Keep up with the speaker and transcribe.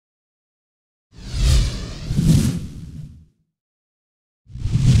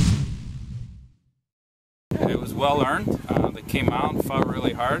well earned. They came out and fought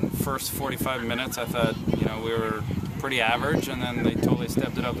really hard. First 45 minutes, I thought, we were pretty average, and then they totally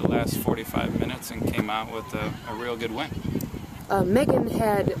stepped it up the last 45 minutes and came out with a real good win. Megan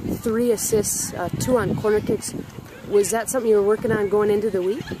had 3 assists, 2 on corner kicks. Was that something you were working on going into the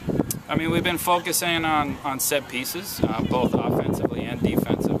week? I mean, we've been focusing on set pieces, both offensively and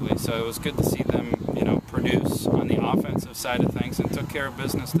defensively. So it was good to see them, produce on the offensive side of things and took care of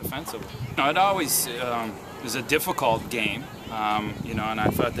business defensively. It always is a difficult game, and I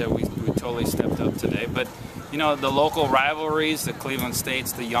thought that we totally stepped up today. But the local rivalries, the Cleveland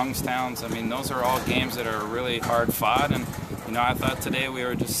States, the Youngstowns, I mean, those are all games that are really hard fought. And I thought today we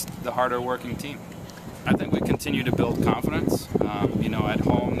were just the harder working team. I think we continue to build confidence. At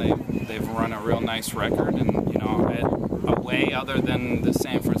home they've run a real nice record, and away, other than the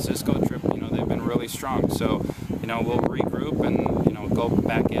San Francisco trip, they've been really strong. So we'll regroup and go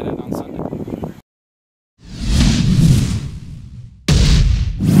back at it on Saturday.